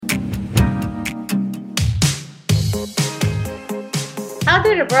How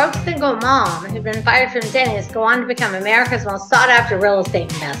did a broke single mom who'd been fired from Denny's go on to become America's most sought-after real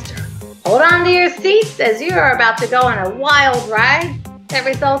estate investor? Hold on to your seats as you are about to go on a wild ride that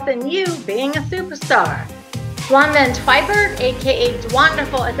results in you being a superstar. Dwan Van Twyford, aka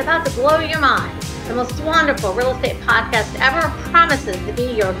Dwanderful, is about to blow your mind. The most wonderful real estate podcast ever promises to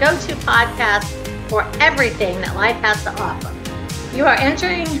be your go-to podcast for everything that life has to offer. You are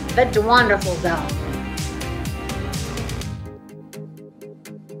entering the Dwanderful zone.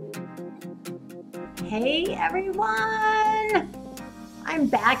 Hey everyone! I'm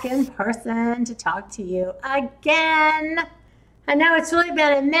back in person to talk to you again. I know it's really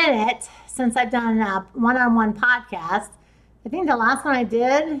been a minute since I've done a one-on-one podcast. I think the last one I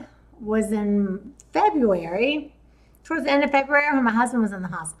did was in February, towards the end of February when my husband was in the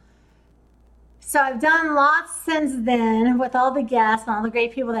hospital. So I've done lots since then with all the guests and all the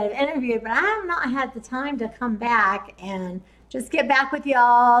great people that I've interviewed, but I have not had the time to come back and just get back with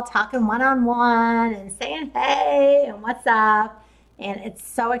y'all, talking one-on-one and saying hey and what's up. And it's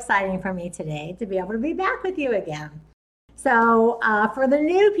so exciting for me today to be able to be back with you again. So for the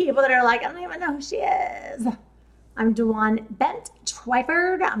new people that are like, I don't even know who she is. I'm Dwan Van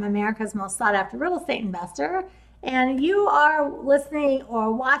Twyford. I'm America's most sought after real estate investor. And you are listening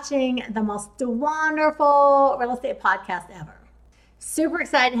or watching the most wonderful real estate podcast ever. Super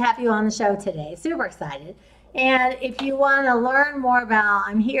excited to have you on the show today. Super excited. And if you want to learn more about,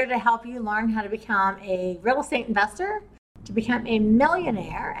 I'm here to help you learn how to become a real estate investor, to become a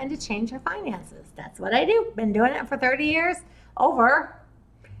millionaire, and to change your finances. That's what I do. Been doing it for 30 years over.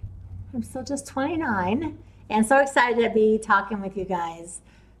 I'm still just 29 and so excited to be talking with you guys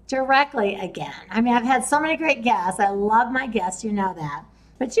directly again. I mean, I've had so many great guests. I love my guests, you know that.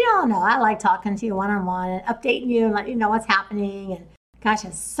 But you all know I like talking to you one-on-one and updating you and letting you know what's happening. And gosh,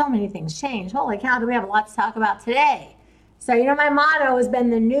 has so many things changed. Holy cow, do we have a lot to talk about today. So, you know, my motto has been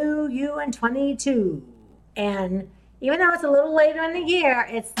the new you in 22. And even though it's a little later in the year,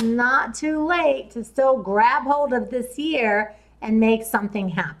 it's not too late to still grab hold of this year and make something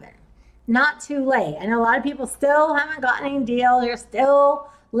happen. Not too late. I know a lot of people still haven't gotten any deals. You're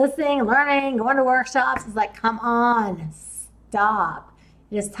still listening, learning, going to workshops. It's like, come on, stop.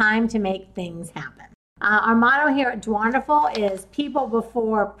 It is time to make things happen. Our motto here at Dwanderful is people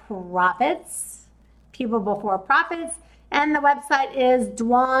before profits. People before profits. And the website is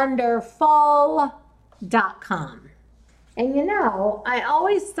dwanderful.com. And you know, I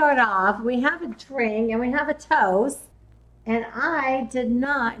always start off, we have a drink and we have a toast, and I did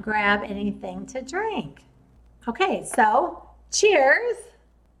not grab anything to drink. Okay, so cheers.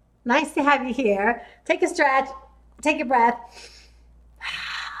 Nice to have you here. Take a stretch, take a breath,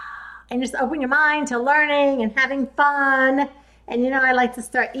 and just open your mind to learning and having fun. And you know, I like to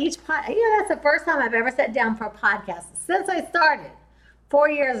start each that's the first time I've ever sat down for a podcast since I started 4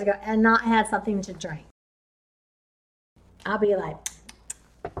 years ago and not had something to drink. I'll be like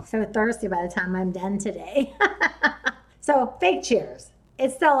so thirsty by the time I'm done today. So fake cheers.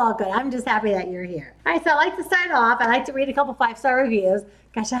 It's still all good. I'm just happy that you're here. All right, so I like to start off. I like to read a couple 5-star reviews.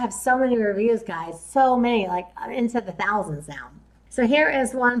 Gosh, I have so many reviews, guys. So many, like I'm into the thousands now. So here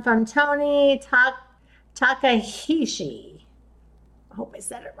is one from Tony Takahishi. I hope I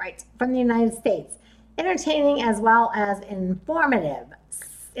said it right. From the United States. Entertaining as well as informative.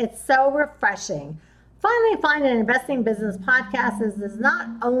 It's so refreshing. Finally find an investing business podcast is not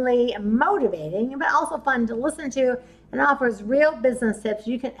only motivating, but also fun to listen to and offers real business tips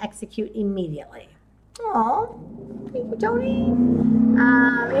you can execute immediately. Oh, thank you, Tony. You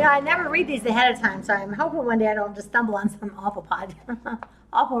know, I never read these ahead of time, so I'm hoping one day I don't just stumble on some awful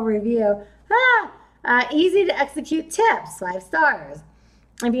review. Easy to execute tips, 5 stars.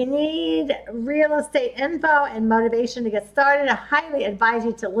 If you need real estate info and motivation to get started, I highly advise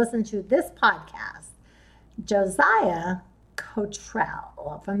you to listen to this podcast. Josiah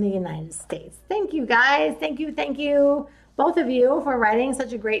Cottrell from the United States. Thank you, guys. Thank you, both of you, for writing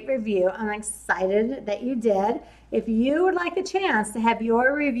such a great review. I'm excited that you did. If you would like a chance to have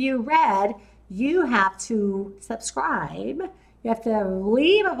your review read, you have to subscribe. You have to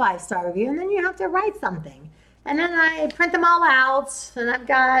leave a 5-star review, and then you have to write something. And then I print them all out, and I've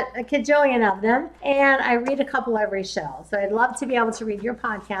got a kajillion of them, and I read a couple every show. So I'd love to be able to read your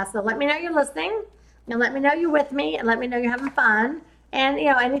podcast. So let me know you're listening. And let me know you're with me, and let me know you're having fun. And, you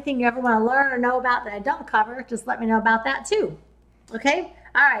know, anything you ever want to learn or know about that I don't cover, just let me know about that too. Okay?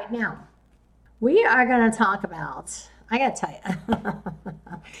 All right, now, we are going to talk about, I got to tell you.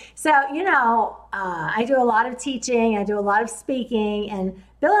 So, you know, I do a lot of teaching, I do a lot of speaking, and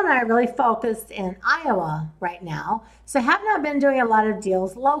Bill and I are really focused in Iowa right now, so have not been doing a lot of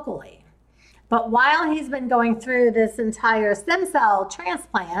deals locally. But while he's been going through this entire stem cell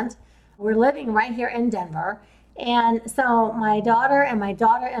transplant, we're living right here in Denver. And so my daughter and my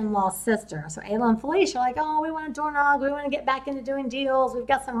daughter-in-law's sister, so Ayla and Felicia, are like, oh, we want to doorknock. We want to get back into doing deals. We've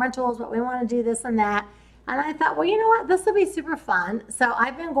got some rentals, but we want to do this and that. And I thought, well, you know what? This will be super fun. So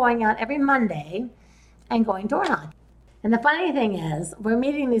I've been going out every Monday and going door knocking. And the funny thing is, we're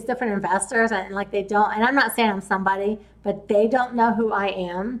meeting these different investors, and like they don't, and I'm not saying I'm somebody, but they don't know who I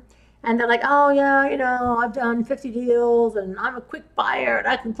am. And they're like, oh, yeah, I've done 50 deals, and I'm a quick buyer, and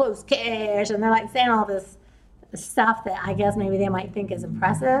I can close cash. And they're like saying all this stuff that I guess maybe they might think is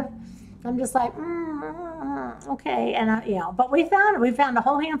impressive. I'm just like, okay. And, but we found a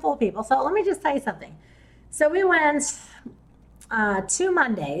whole handful of people. So let me just tell you something. So we went 2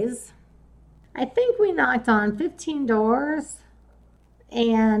 Mondays. I think we knocked on 15 doors,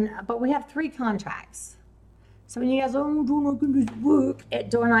 but we have 3 contracts. So when you guys, door knocking does work,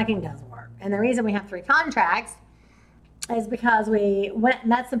 door knocking does work. And the reason we have 3 contracts is because we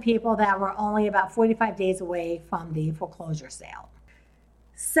met some people that were only about 45 days away from the foreclosure sale.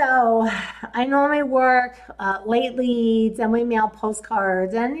 So I normally work late leads, and we mail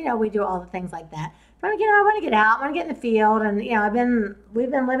postcards, and we do all the things like that. But I want to get out. I want to get in the field, and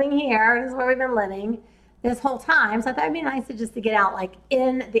we've been living here. This is where we've been living this whole time. So I thought it'd be nice to get out, like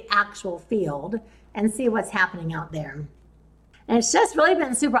in the actual field, and see what's happening out there. And it's just really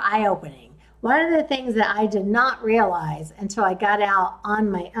been super eye-opening. One of the things that I did not realize until I got out on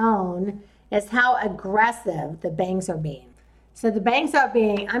my own is how aggressive the banks are being. So the banks are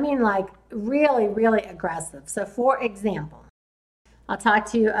being, like really, really aggressive. So for example, I'll talk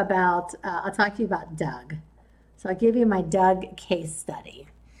to you about Doug. So I'll give you my Doug case study.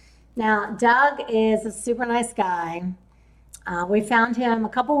 Now, Doug is a super nice guy. We found him a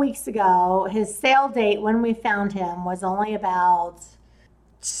couple weeks ago. His sale date when we found him was only about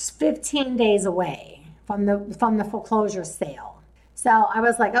 15 days away from the foreclosure sale. So I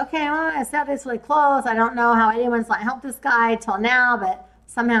was like, okay, well, sale date's really close. I don't know how anyone's helped this guy till now, but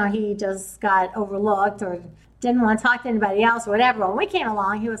somehow he just got overlooked or didn't want to talk to anybody else or whatever. When we came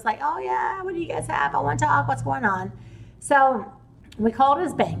along, he was like, oh yeah, what do you guys have? I want to talk. What's going on? So we called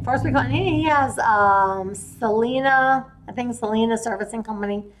his bank. First we called, he has Selena Servicing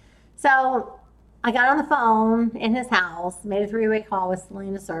Company. So I got on the phone in his house, made a 3-way call with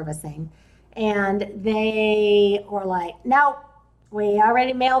Selena Servicing, and they were like, nope, we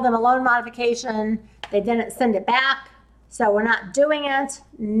already mailed them a loan modification. They didn't send it back, so we're not doing it.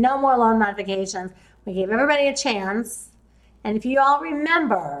 No more loan modifications. We gave everybody a chance. And if you all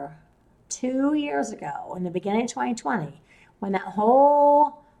remember 2 years ago, in the beginning of 2020, when that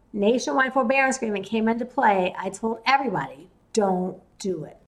whole nationwide forbearance agreement came into play, I told everybody, don't do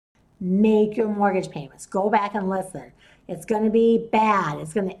it. Make your mortgage payments. Go back and listen. It's going to be bad.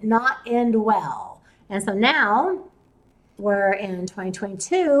 It's going to not end well. And so now we're in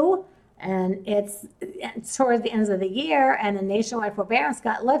 2022, and it's towards the end of the year, and the nationwide forbearance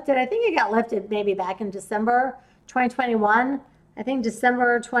got lifted. I think it got lifted maybe back in December 2021. I think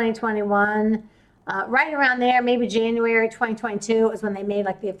December 2021, right around there, maybe January 2022 is when they made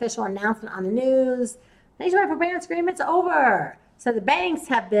the official announcement on the news. Nationwide forbearance agreement's over. So the banks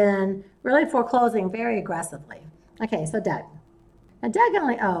have been really foreclosing very aggressively. Okay, so Doug. Now Doug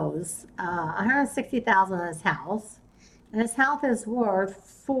only owes $160,000 on his house, and his house is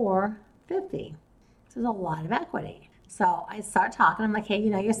worth $450,000. So there's a lot of equity. So I start talking. I'm like, hey,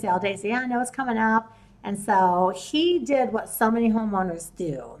 your sale date. So, yeah, I know it's coming up. And so he did what so many homeowners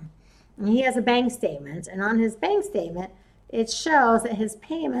do. And he has a bank statement, and on his bank statement, it shows that his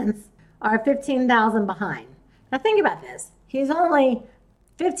payments are $15,000 behind. Now think about this. He's only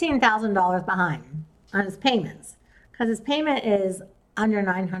 $15,000 behind on his payments because his payment is under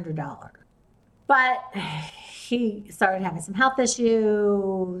 $900. But he started having some health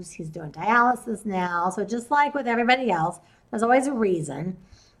issues. He's doing dialysis now. So just like with everybody else, there's always a reason.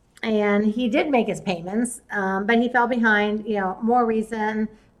 And he did make his payments, but he fell behind, more reason.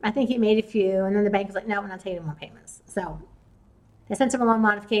 I think he made a few, and then the bank was like, no, we're not taking more payments. So they sent him a loan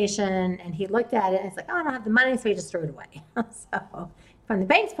modification, and he looked at it, and he's like, oh, I don't have the money, so he just threw it away. So from the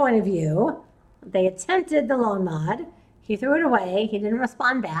bank's point of view, they attempted the loan mod. He threw it away. He didn't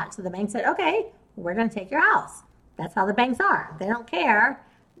respond back, so the bank said, okay, we're going to take your house. That's how the banks are. They don't care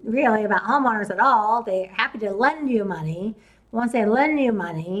really about homeowners at all. They're happy to lend you money. Once they lend you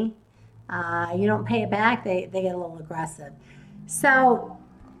money, you don't pay it back, they get a little aggressive. So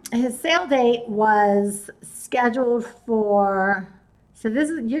his sale date was scheduled for,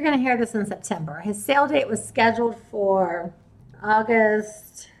 you're going to hear this in September. His sale date was scheduled for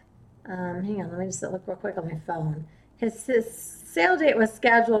August. Hang on, let me just look real quick on my phone. His sale date was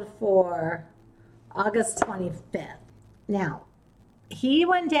scheduled for August 25th. Now, he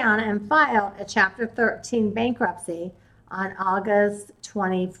went down and filed a Chapter 13 bankruptcy on August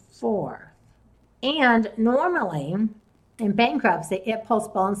 24th. And normally, in bankruptcy, it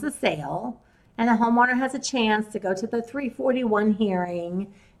postpones the sale, and the homeowner has a chance to go to the 341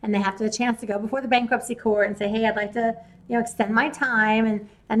 hearing, and they have a chance to go before the bankruptcy court and say, hey, I'd like to extend my time.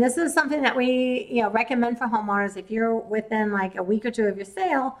 And this is something that we recommend for homeowners. If you're within like a week or two of your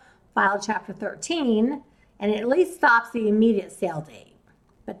sale, file Chapter 13, and it at least stops the immediate sale date.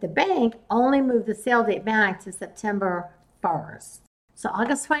 But the bank only moved the sale date back to September 1st. So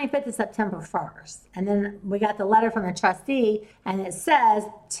August 25th to September 1st. And then we got the letter from the trustee, and it says,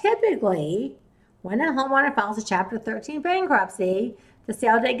 typically, when a homeowner files a Chapter 13 bankruptcy, the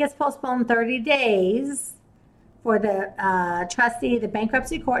sale date gets postponed 30 days for the trustee, the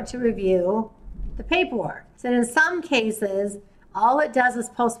bankruptcy court, to review the paperwork. So in some cases, all it does is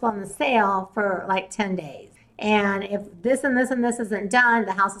postpone the sale for like 10 days. And if this and this and this isn't done,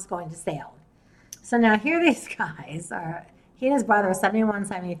 the house is going to sale. So now here these guys are, he and his brother are 71,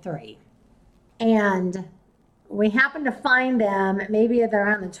 73. And we happened to find them maybe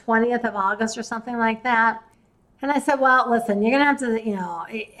around the 20th of August or something like that. And I said, well, listen, you're going to have to,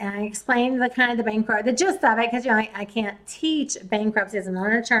 and I explained the kind of the bankrupt, the gist of it, because, I can't teach bankruptcy as an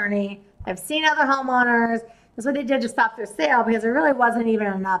attorney. I've seen other homeowners. That's what they did to stop their sale, because there really wasn't even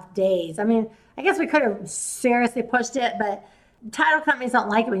enough days. I mean, I guess we could have seriously pushed it, but title companies don't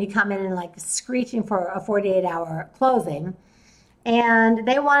like it when you come in and like screeching for a 48-hour closing. And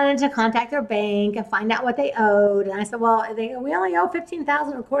they wanted to contact their bank and find out what they owed. And I said, well, we only owe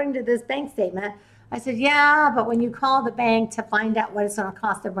 $15,000 according to this bank statement. I said, yeah, but when you call the bank to find out what it's going to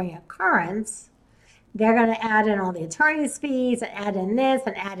cost to bring it current, they're going to add in all the attorney's fees and add in this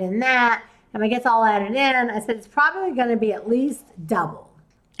and add in that. And when it gets all added in, I said, it's probably going to be at least double.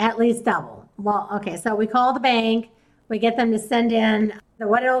 At least double. Well, okay, so we call the bank. We get them to send in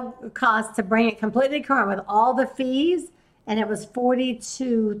what it'll cost to bring it completely current with all the fees, and it was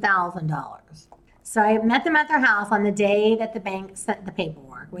 $42,000. So I met them at their house on the day that the bank sent the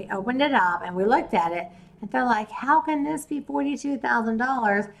paperwork. We opened it up and we looked at it, and they're like, how can this be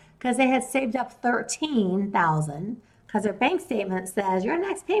 $42,000? Because they had saved up $13,000, because their bank statement says your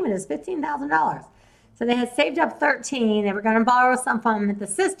next payment is $15,000. So they had saved up $13,000. They were going to borrow some from the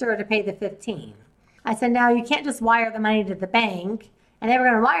sister to pay the $15,000. I said, now you can't just wire the money to the bank. And they were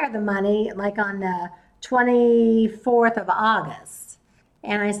going to wire the money like on the 24th of August.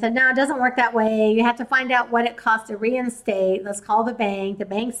 And I said, no, it doesn't work that way. You have to find out what it costs to reinstate. Let's call the bank. The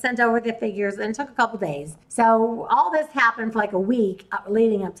bank sent over the figures, and it took a couple days. So all this happened for like a week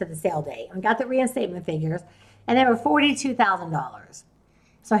leading up to the sale date. We got the reinstatement figures, and they were $42,000.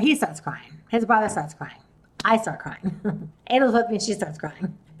 So he starts crying. His brother starts crying. I start crying. Ada's with me, she starts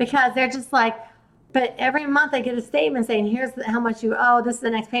crying. Because they're just like, but every month I get a statement saying, here's how much you owe. This is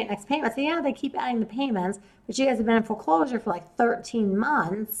the next payment, next payment. So yeah, they keep adding the payments, but you guys have been in foreclosure for like 13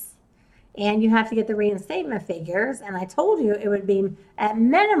 months, and you have to get the reinstatement figures. And I told you it would be at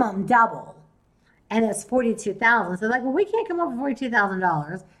minimum double, and it's $42,000. So like, well, we can't come up with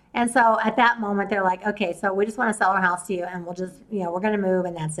 $42,000. And so at that moment, they're like, okay, so we just want to sell our house to you, and we'll just, we're going to move,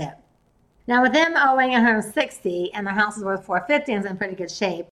 and that's it. Now with them owing $160,000 and their house is worth $450,000 and is in pretty good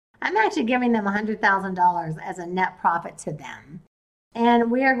shape, I'm actually giving them $100,000 as a net profit to them. And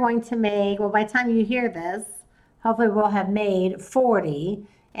we are going to make, well, by the time you hear this, hopefully we'll have made $40,000.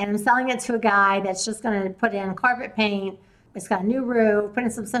 And I'm selling it to a guy that's just going to put in carpet paint. It's got a new roof, put in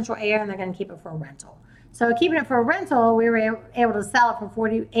some central air, and they're going to keep it for a rental. So keeping it for a rental, we were able to sell it for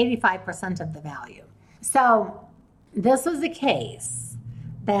 85% of the value. So this was the case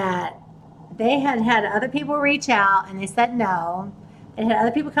that they had other people reach out, and they said no. They had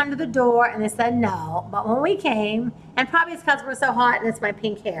other people come to the door, and they said no. But when we came, and probably it's because we're so hot and it's my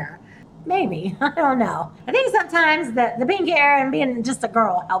pink hair. Maybe. I don't know. I think sometimes the pink hair and being just a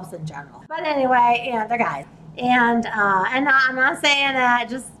girl helps in general. But anyway, they're guys. And I'm not saying that,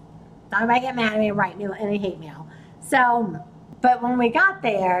 just don't anybody get mad at me and write me any hate mail. So, but when we got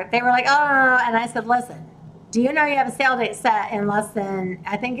there, they were like, oh, and I said, listen, do you know you have a sale date set in less than,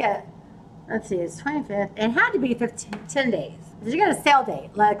 I think, let's see, it's 25th. It had to be 10 days. You got a sale date,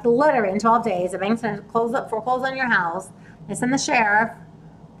 like literally in 12 days. The bank's going to foreclose on your house. They send the sheriff.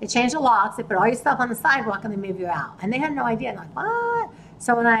 They change the locks. They put all your stuff on the sidewalk, and they move you out. And they had no idea. I'm like, what?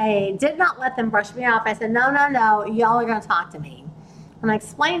 So when I did not let them brush me off, I said, no, y'all are going to talk to me. When I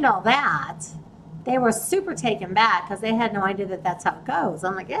explained all that, they were super taken back because they had no idea that that's how it goes.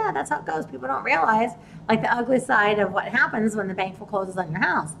 I'm like, yeah, that's how it goes. People don't realize like the ugly side of what happens when the bank forecloses on your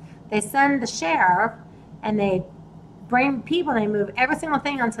house. They send the sheriff, and they bring people, and they move every single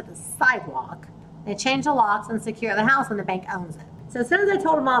thing onto the sidewalk They change the locks and secure the house, and the bank owns it. So as soon as I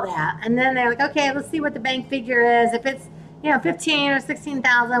told them all that, and then they're like, okay, let's see what the bank figure is. If it's 15 or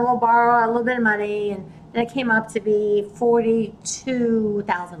 16,000, we'll borrow a little bit of money, and it came up to be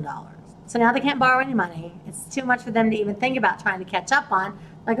 $42,000. So now they can't borrow any money. It's too much for them to even think about trying to catch up on.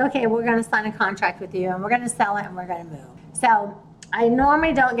 Like, okay, we're going to sign a contract with you, and we're going to sell it, and we're going to move. So I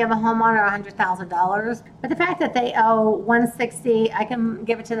normally don't give a homeowner $100,000, but the fact that they owe $160,000, I can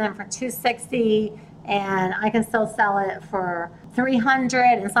give it to them for $260,000, and I can still sell it for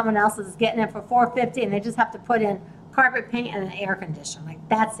 $300,000, and someone else is getting it for $450,000, and they just have to put in carpet paint and an air conditioner. Like,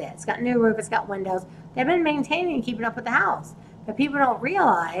 that's it. It's got new roof, it's got windows. They've been maintaining and keeping up with the house. But people don't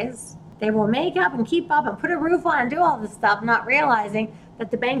realize they will make up and keep up and put a roof on and do all this stuff, not realizing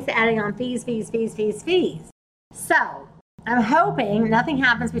that the bank's adding on fees. So I'm hoping nothing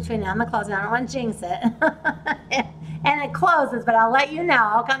happens between now and the closing. I don't want to jinx it. And it closes, but I'll let you know.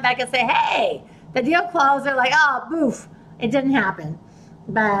 I'll come back and say, hey, the deal closed. They're like, oh, boof, it didn't happen.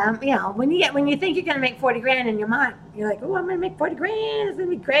 But when you think you're going to make 40 grand in your mind, you're like, oh, I'm going to make 40 grand. It's going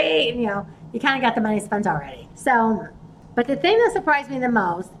to be great. And, you kind of got the money spent already. So, but the thing that surprised me the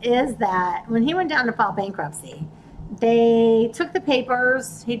most is that when he went down to file bankruptcy, they took the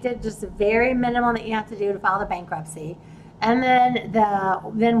papers. He did just a very minimal that you have to do to file the bankruptcy. And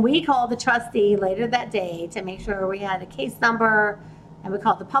then we called the trustee later that day to make sure we had a case number, and we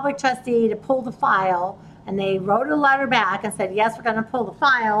called the public trustee to pull the file. And they wrote a letter back and said, yes, we're going to pull the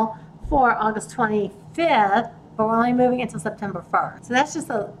file for August 25th, but we're only moving until September 1st.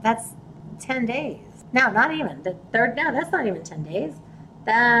 So that's 10 days. No, not even. That's not even 10 days.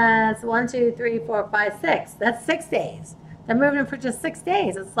 That's 1, 2, 3, 4, 5, 6. That's 6 days. They're moving for just 6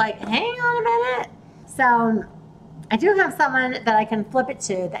 days. It's like, hang on a minute. So I do have someone that I can flip it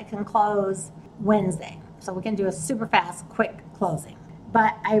to that can close Wednesday. So we can do a super fast, quick closing.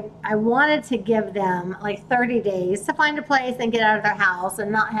 But I wanted to give them like 30 days to find a place and get out of their house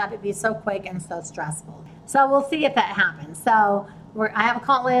and not have it be so quick and so stressful. So we'll see if that happens. So I have a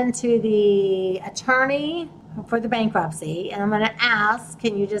call in to the attorney for the bankruptcy, and I'm going to ask,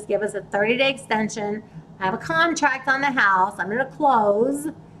 can you just give us a 30-day extension? I have a contract on the house. I'm going to close,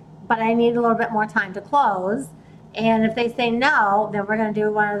 but I need a little bit more time to close. And if they say no, then we're going to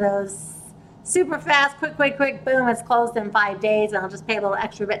do one of those super fast, quick, boom, it's closed in 5 days, and I'll just pay a little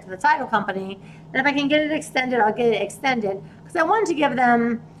extra bit to the title company. And if I can get it extended, I'll get it extended. Because I wanted to give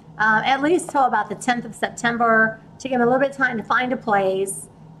them at least till about the 10th of September to give them a little bit of time to find a place.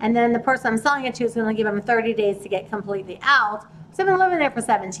 And then the person I'm selling it to is going to give them 30 days to get completely out. Because I've been living there for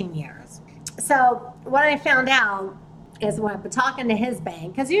 17 years. So what I found out is when I've been talking to his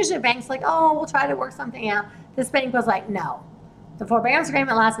bank, because usually a bank's like, oh, we'll try to work something out. This bank was like, no. The forbearance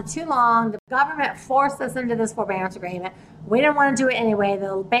agreement lasted too long. The government forced us into this forbearance agreement. We didn't want to do it anyway.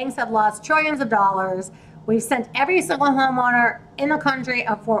 The banks have lost trillions of dollars. We've sent every single homeowner in the country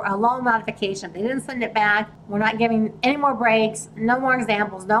for a loan modification. They didn't send it back. We're not giving any more breaks, no more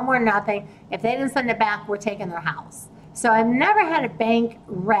examples, no more nothing. If they didn't send it back, we're taking their house. So I've never had a bank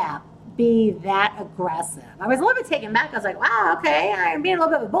rep be that aggressive. I was a little bit taken back. I was like, wow, okay, I'm being a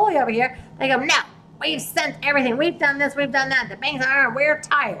little bit of a bully over here. They go, no, we've sent everything. We've done this, we've done that. The banks are, we're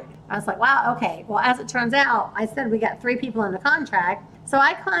tired. I was like, wow, okay. Well, as it turns out, I said we got 3 people in the contract. So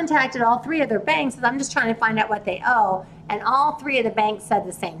I contacted all 3 of their banks because I'm just trying to find out what they owe. And all 3 of the banks said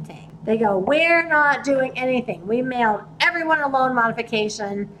the same thing. They go, we're not doing anything. We mailed everyone a loan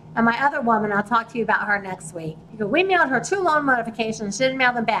modification. And my other woman, I'll talk to you about her next week. You go, we mailed her 2 loan modifications. She didn't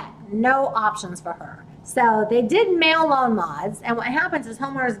mail them back. No options for her. So they did mail loan mods. And what happens is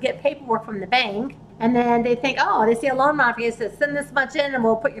homeowners get paperwork from the bank. And then they think, oh, they see a loan modification that says send this much in and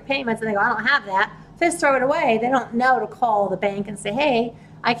we'll put your payments. And they go, I don't have that. Just throw it away. They don't know to call the bank and say, hey,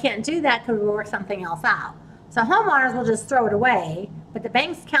 I can't do that because we'll work something else out. So homeowners will just throw it away, but the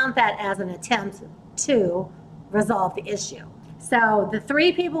banks count that as an attempt to resolve the issue. So the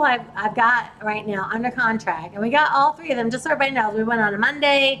 3 people I've got right now under contract, and we got all 3 of them, just so everybody knows, we went on a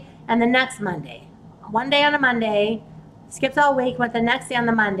Monday and the next Monday. One day on a Monday, skipped all week, went the next day on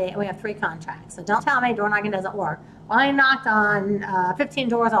the Monday, and we have 3 contracts. So don't tell me door knocking doesn't work. Well, I knocked on 15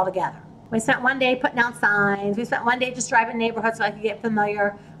 doors altogether. We spent one day putting out signs. We spent one day just driving neighborhoods so I could get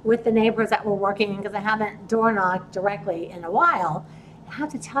familiar with the neighbors that were working because I haven't door knocked directly in a while. I have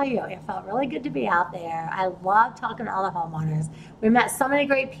to tell you, it felt really good to be out there. I love talking to all the homeowners. We met so many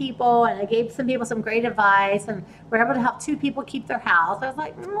great people, and I gave some people some great advice, and we were able to help 2 people keep their house. I was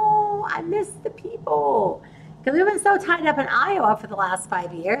like, oh, I miss the people. Because we've been so tied up in Iowa for the last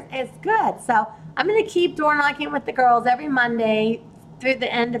 5 years. It's good. So I'm going to keep door knocking with the girls every Monday through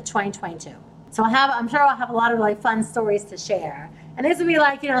the end of 2022. So I'm sure I'll have a lot of really fun stories to share. And these would be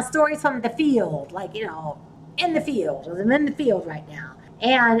like, stories from the field, like, in the field. I'm in the field right now.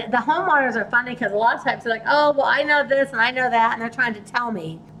 And the homeowners are funny because a lot of times they're like, oh, well, I know this and I know that. And they're trying to tell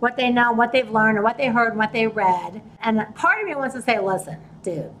me what they know, what they've learned, and what they heard, and what they read. And part of me wants to say, listen,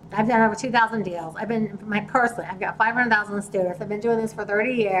 dude, I've done over 2,000 deals. I've got 500,000 students. I've been doing this for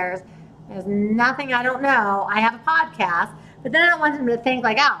 30 years. There's nothing I don't know. I have a podcast. But then I don't want them to think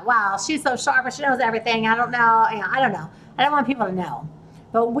like, oh, wow, she's so sharp, she knows everything. I don't know. I don't know. I don't want people to know.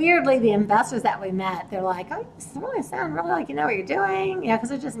 But weirdly, the investors that we met, they're like, oh, you really sound really like you know what you're doing, because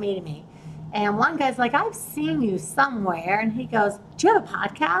they're just meeting me. And one guy's like, I've seen you somewhere. And he goes, do you have a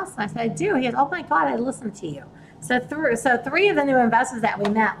podcast? And I said, I do. He goes, oh, my God, I listened to you. So three of the new investors that we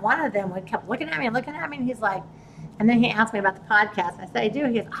met, one of them kept looking at me, and he's like, and then he asked me about the podcast. I said, I do.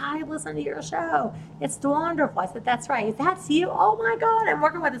 He goes, I listen to your show. It's wonderful. I said, that's right. He goes, that's you? Oh, my God, I'm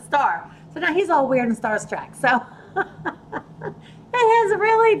working with a star. So now he's all weird and starstruck. So it has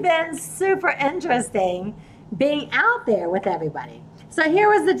really been super interesting being out there with everybody. So here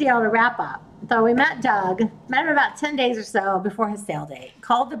was the deal to wrap up. So we met Doug, met him about 10 days or so before his sale date,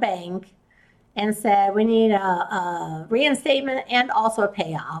 called the bank and said, we need a reinstatement and also a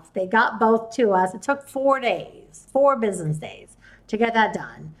payoff. They got both to us. It took 4 business days to get that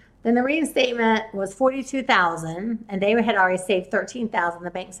done. Then the reinstatement was $42,000 and they had already saved $13,000.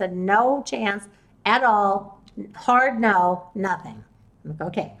 The bank said, no chance at all. Hard no, nothing.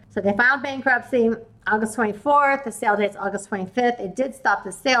 Okay, so they filed bankruptcy August 24th. The sale date's August 25th. It did stop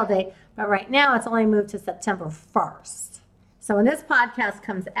the sale date, but right now it's only moved to September 1st. So when this podcast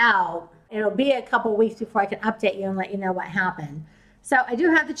comes out, it'll be a couple weeks before I can update you and let you know what happened. So I do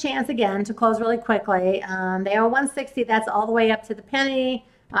have the chance again to close really quickly. They owe $160. That's all the way up to the penny.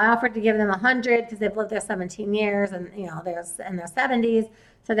 I offered to give them $100 because they've lived there 17 years and they're in their 70s.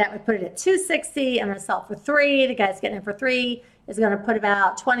 So that would put it at $260. I'm going to sell it for $3. The guy's getting it for $3 is going to put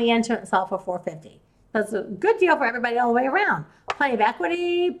about $20 into it and sell it for $450. That's a good deal for everybody all the way around. Plenty of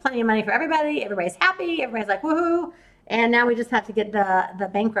equity, plenty of money for everybody. Everybody's happy. Everybody's like, woohoo. And now we just have to get the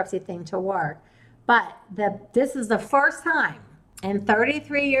bankruptcy thing to work. But this is the first time in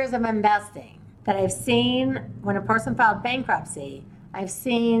 33 years of investing that I've seen when a person filed bankruptcy, I've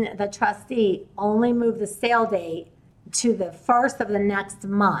seen the trustee only move the sale date to the first of the next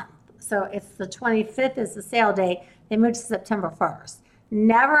month. So it's the 25th is the sale date. They moved to September 1st.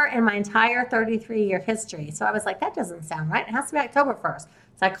 Never in my entire 33-year history. So I was like, that doesn't sound right. It has to be October 1st.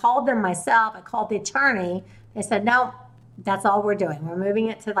 So I called them myself. I called the attorney. They said, no, that's all we're doing. We're moving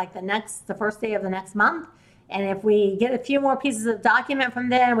it to like the first day of the next month. And if we get a few more pieces of document from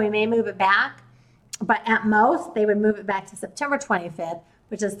then, we may move it back. But at most, they would move it back to September 25th,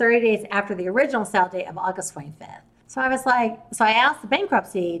 which is 30 days after the original sale date of August 25th. So I was like, I asked the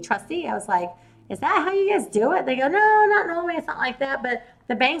bankruptcy trustee, I was like, is that how you guys do it? They go, no, not normally. It's not like that. But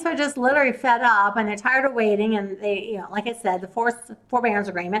the banks are just literally fed up and they're tired of waiting. And they, like I said, the forbearance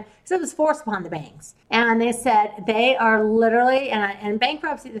agreement, because it was forced upon the banks. And they said they are literally, and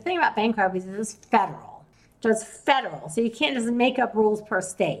bankruptcy, the thing about bankruptcy is it's federal. So it's federal. So you can't just make up rules per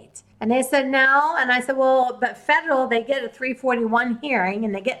state. And they said no. And I said, well, but federal, they get a 341 hearing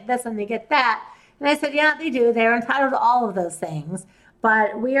and they get this and they get that. And they said, yeah, they do. They're entitled to all of those things.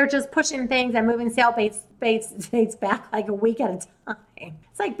 But we are just pushing things and moving sale dates back like a week at a time.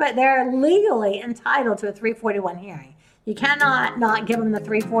 It's like, but they're legally entitled to a 341 hearing. You cannot not give them the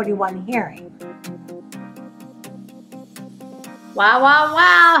 341 hearing. Wow, wow,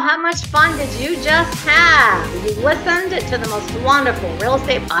 wow. How much fun did you just have? You listened to the most wonderful real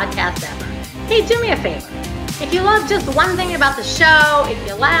estate podcast ever. Hey, do me a favor. If you love just one thing about the show, if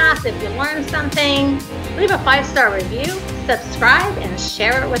you laughed, if you learned something, leave a 5-star review, subscribe, and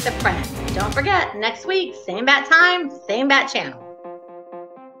share it with a friend. Don't forget, next week, same bat time, same bat channel.